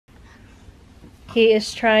He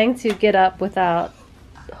is trying to get up without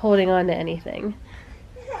holding on to anything.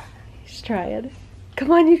 He's trying.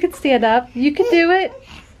 Come on, you can stand up. You can do it.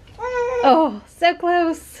 Oh, so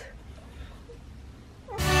close.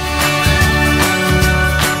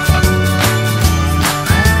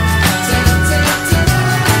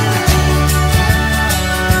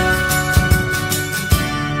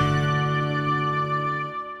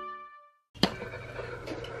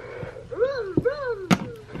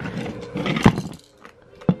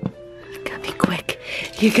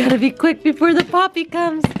 You gotta be quick before the poppy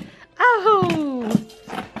comes. Oh!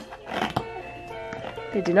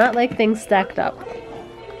 They do not like things stacked up.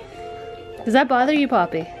 Does that bother you,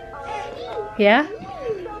 Poppy? Yeah?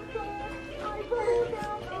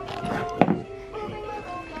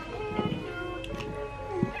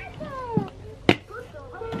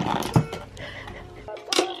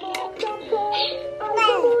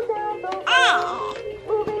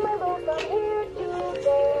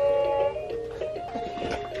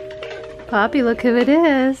 Poppy, look who it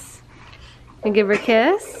is. And give her a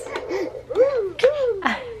kiss?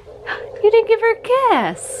 You didn't give her a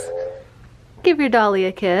kiss. Give your dolly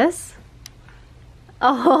a kiss.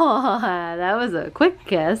 Oh, that was a quick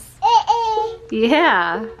kiss.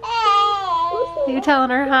 Yeah. You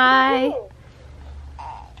telling her hi?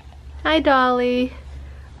 Hi, Dolly.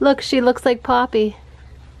 Look, she looks like Poppy.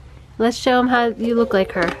 Let's show them how you look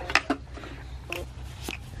like her.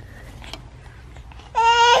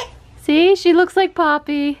 See, she looks like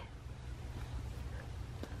Poppy.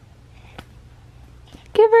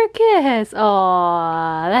 Give her a kiss.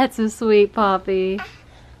 Aw, that's so sweet, Poppy.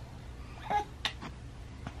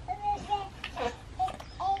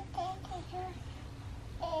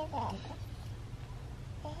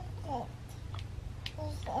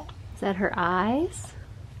 Is that her eyes?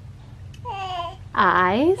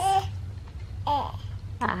 Eyes?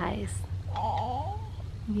 Eyes.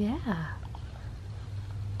 Yeah.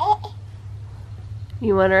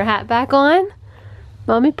 You want her hat back on?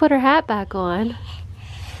 Mommy put her hat back on.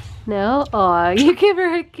 No? Aw, you give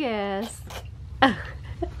her a kiss. Have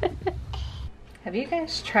you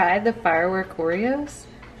guys tried the firework Oreos?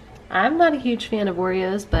 I'm not a huge fan of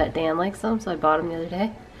Oreos, but Dan likes them, so I bought them the other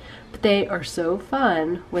day. But they are so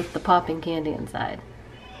fun with the popping candy inside.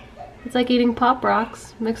 It's like eating Pop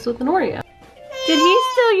Rocks mixed with an Oreo. Did he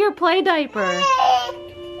steal your play diaper?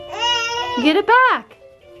 Get it back.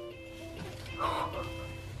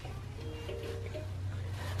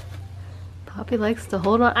 Poppy likes to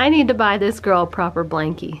hold on. I need to buy this girl a proper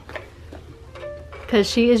blankie. Because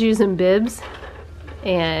she is using bibs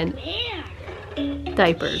and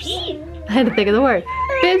diapers. I had to think of the word.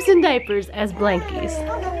 Bibs and diapers as blankies.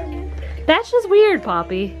 That's just weird,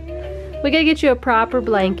 Poppy. We gotta get you a proper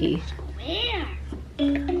blankie.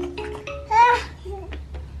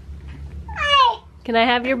 Can I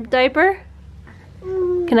have your diaper?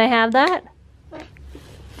 Can I have that?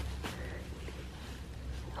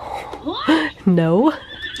 No.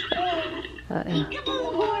 Uh-oh.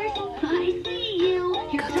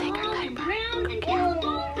 Go take her diaper.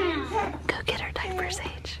 Go get her diaper,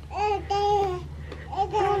 Sage.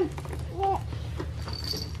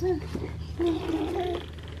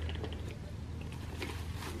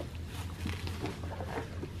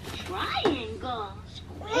 Triangle,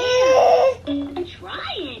 square,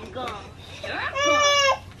 triangle, circle.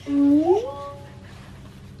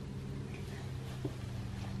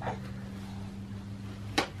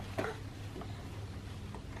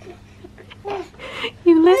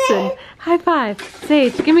 You listen. High five.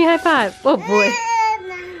 Sage, give me a high five. Oh boy.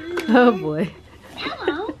 Oh boy.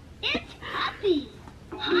 Hello, it's Poppy.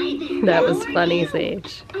 Hi there. That was funny,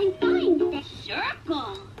 Sage. I'm fine. The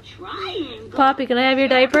circle, triangle. Poppy, can I have your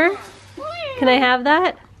diaper? Can I have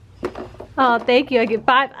that? Oh, thank you. I get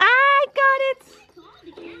 5. I got it.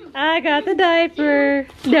 I got the diaper.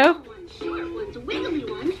 Nope. Short ones, wiggly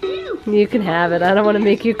ones too. You can have it. I don't want to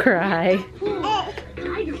make you cry.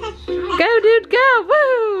 Go, dude, go!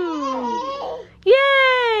 Woo!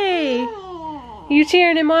 Yay! You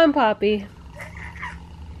cheering him on, Poppy.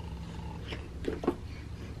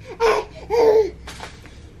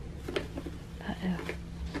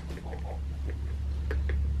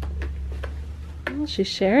 Well, she's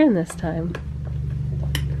sharing this time.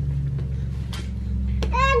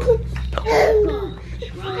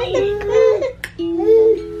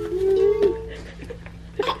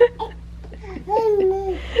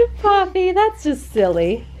 Poppy, that's just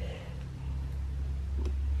silly.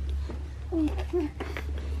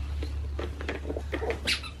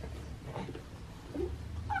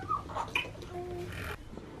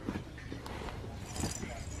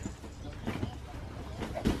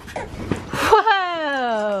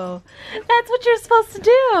 Whoa! That's what you're supposed to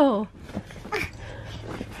do.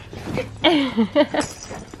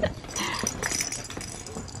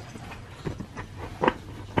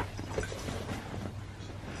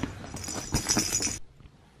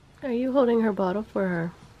 Are you holding her bottle for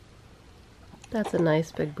her? That's a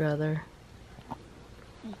nice big brother.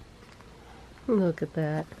 Look at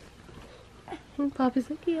that. And Poppy's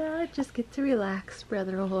like, yeah, I just get to relax.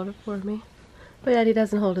 Brother will hold it for me. But Daddy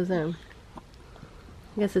doesn't hold his own.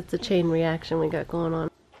 I guess it's a chain reaction we got going on.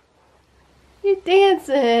 You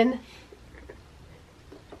dancing?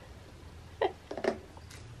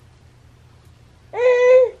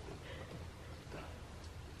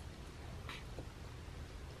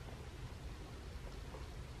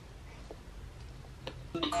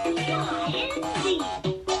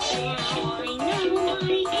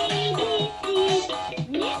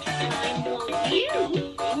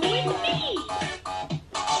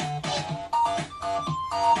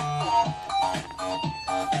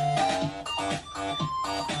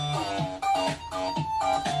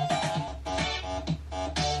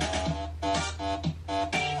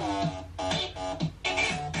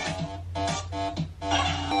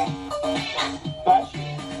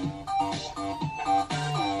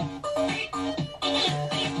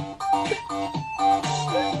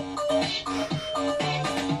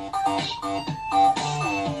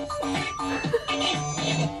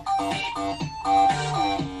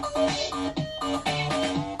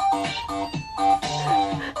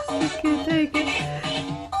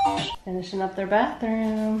 Finishing up their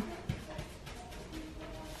bathroom.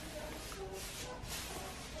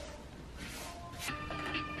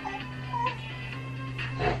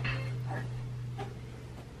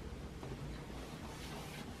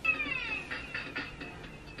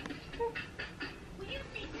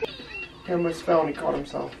 He almost fell and he caught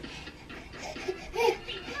himself.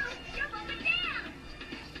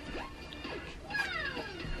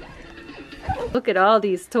 Look at all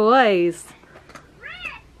these toys.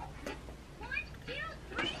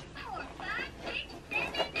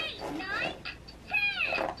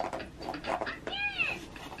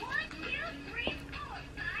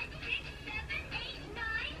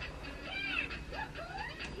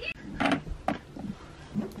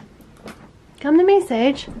 Come to me,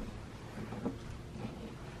 Sage.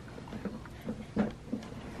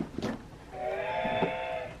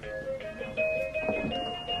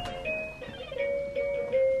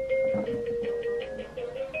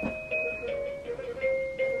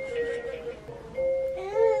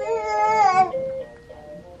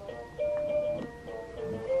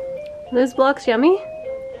 Are those blocks yummy?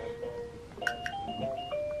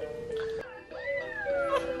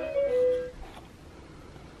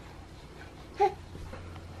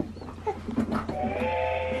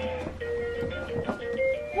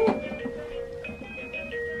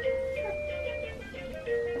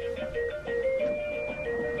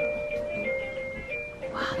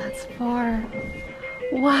 Wow, that's far.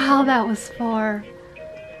 Wow, that was far.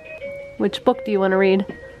 Which book do you want to read?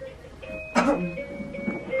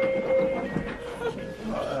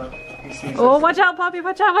 Oh, watch out, Poppy!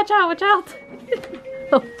 Watch out! Watch out! Watch out!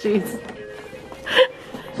 Oh, jeez.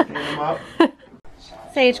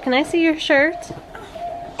 Sage, can I see your shirt?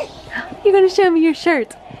 You're gonna show me your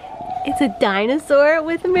shirt. It's a dinosaur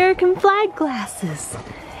with American flag glasses.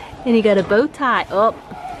 And you got a bow tie. Oh,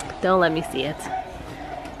 don't let me see it.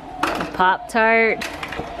 A Pop-Tart.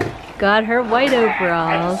 Got her white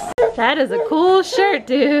overalls. That is a cool shirt,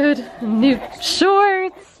 dude. New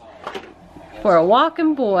shorts. For a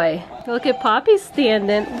walking boy. Look at Poppy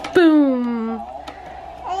standing. Boom.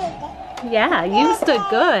 Yeah, you stood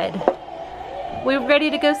good. We ready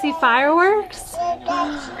to go see fireworks?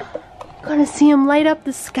 Gonna see them light up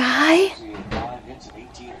the sky?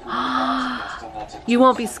 You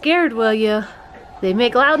won't be scared, will you? They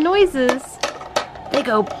make loud noises. They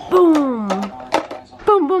go boom.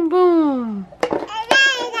 Boom, boom, boom.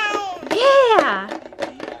 Yeah.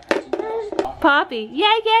 Poppy,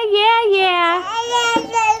 yeah, yeah, yeah, yeah.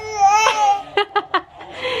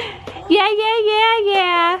 Yeah, yeah, yeah,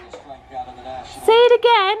 yeah. Say it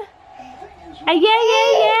again. Yeah, yeah,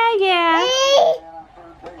 yeah, yeah.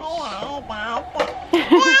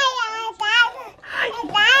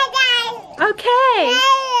 Okay.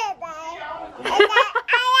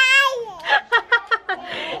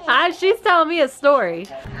 She's telling me a story.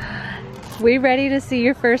 We ready to see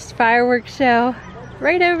your first fireworks show?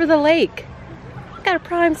 Right over the lake. Got a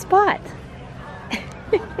prime spot.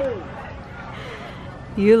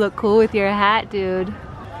 You look cool with your hat, dude.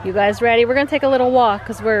 You guys ready? We're gonna take a little walk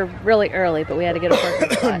because we're really early, but we had to get a parking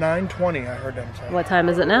spot. 9:20, I heard them say. What time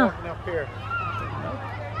is it now? Up here.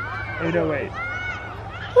 8:08.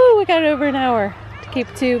 Ooh, we got over an hour to keep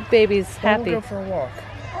 2 babies happy. We'll go for a walk.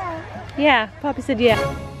 Yeah, Poppy said yeah.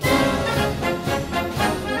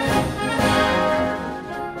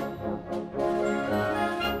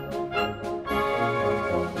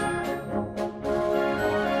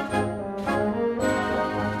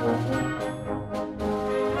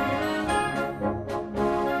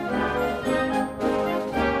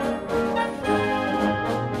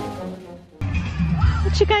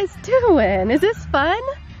 What you guys doing? Is this fun?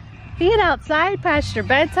 Being outside past your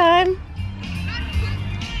bedtime?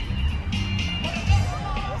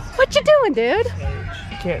 What you doing, dude?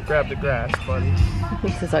 You can't grab the grass, buddy. He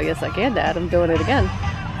says, oh yes I can, Dad. I'm doing it again.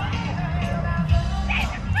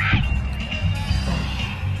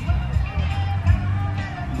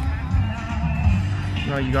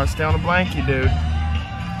 No, you gotta stay on the blankie, dude.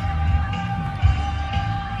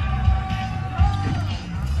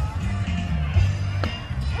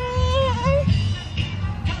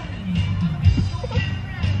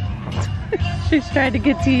 She's trying to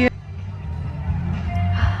get to you.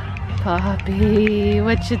 Poppy,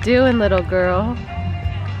 what you doing, little girl?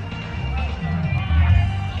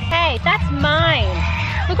 Hey, that's mine.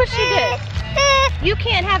 Look what she did. You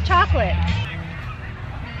can't have chocolate.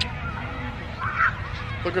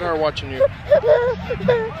 Look at her watching you.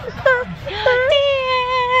 Dance!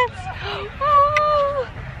 Oh,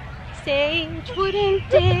 Sage wouldn't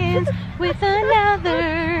dance with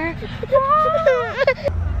another. Oh.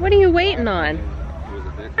 What are you waiting on?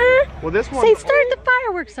 Well, this one. Say, start the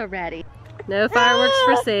fireworks already. No fireworks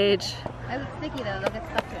for Sage. I was sticky though, they'll get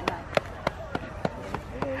stuck to it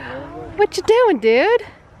now. What you doing, dude?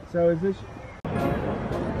 So is this?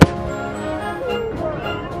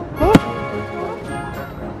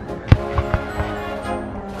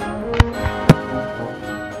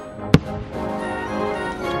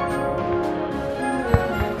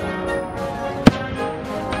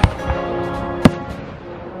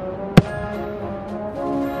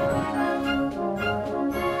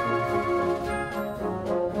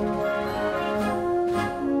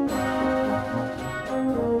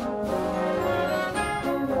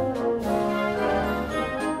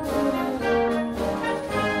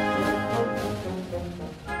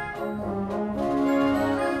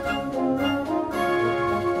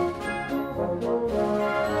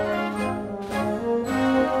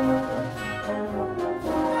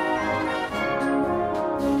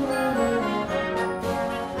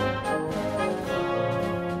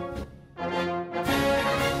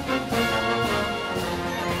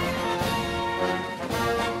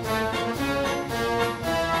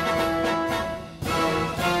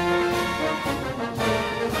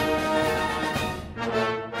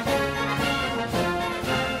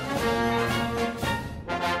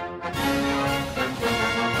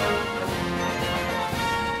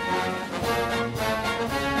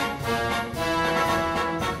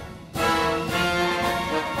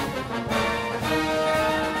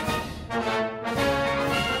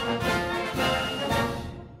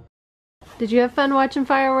 Did you have fun watching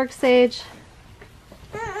fireworks, Sage?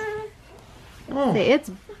 Oh, Say, it's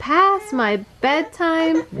past my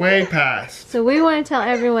bedtime. way past. So we want to tell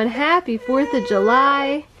everyone happy 4th of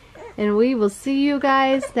July. And we will see you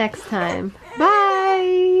guys next time. Bye!